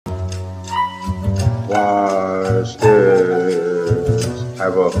Watch this.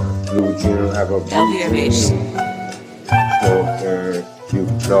 Have a blue dream, have a blue dream. LVMH. Smoking, you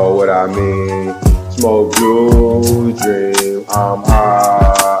know what I mean. Smoke blue dream. I'm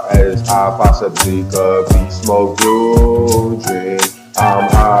high as I possibly could be. Smoke blue dream. I'm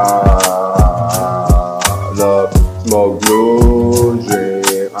high. Love, smoke blue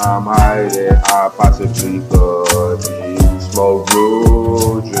dream. I'm high as I possibly could be. Smoke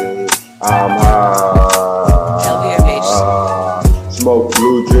blue dream. I'm LVMH. high. Smoke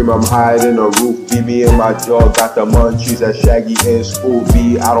blue dream, I'm hiding a roof. BB and my dog got the munchies as Shaggy and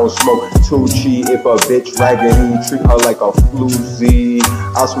Scooby. I don't smoke Tucci. If a bitch raggedy, treat her like a floozy.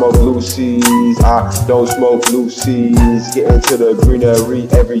 I smoke Lucy's, I don't smoke Lucy's. Get into the greenery,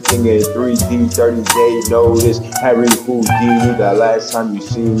 everything in 3D. 30-day notice, Harry Houdini. The last time you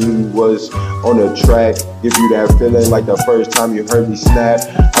seen me was on the track. Give you that feeling like the first time you heard me snap.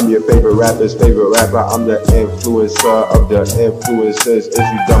 I'm your favorite rapper's favorite rapper. I'm the influencer of the influencers. Is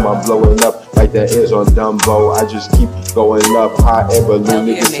you dumb? I'm blowing up like that is on Dumbo. I just keep going up, hot air balloon.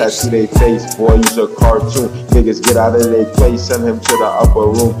 Niggas tattoo their face, boy, use a cartoon. Niggas get out of their place, send him to the upper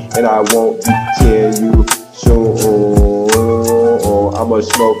room, and I won't be tearing you soon. I'ma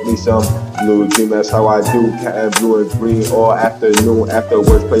smoke me some blue dream, that's how I do. Cat and blue and green all afternoon.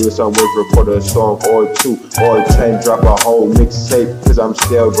 Afterwards, play with some words, record a song or two or 10. Drop a whole mixtape, cause I'm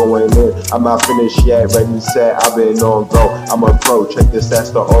still going in. I'm not finished yet, ready, set, I've been on go. I'm a pro, check the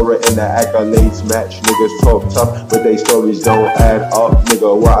stats, the aura and the accolades match. Niggas talk tough, but they stories don't add up.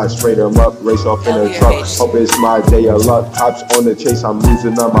 Nigga, why I sprayed them up, race off in a truck. Hope it's my day of luck. Cops on the chase, I'm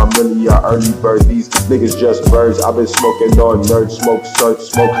losing them. I'm really a early bird. These niggas just birds. I've been smoking on nerd smoke, search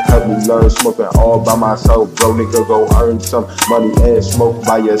smoke, help me learn. Smoking all by myself, bro. Nigga, go earn some money and smoke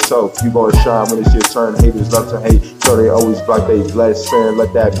by yourself. You gon' shine when it's your turn. Haters love to hate, so they always block they blessing.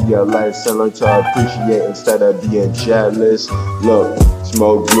 Let that be a lesson. Learn to appreciate instead of being jealous. Look,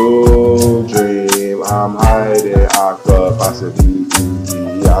 smoke blue dream. I'm hiding, I could possibly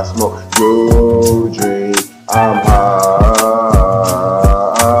be. I smoke blue dream. I'm high.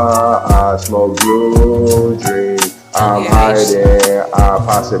 I smoke blue dream. I'm hiding, I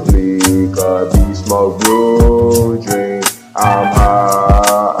possibly could be. Smoke blue dream. I'm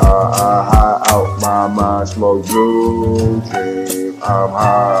high out my mind. Smoke blue dream. I'm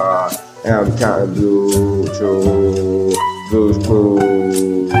high, and I'm counting blue too. Blues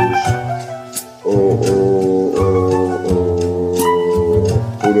clues. Oh, oh, oh, oh.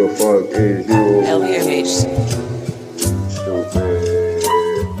 Who the fuck is you? LVMH.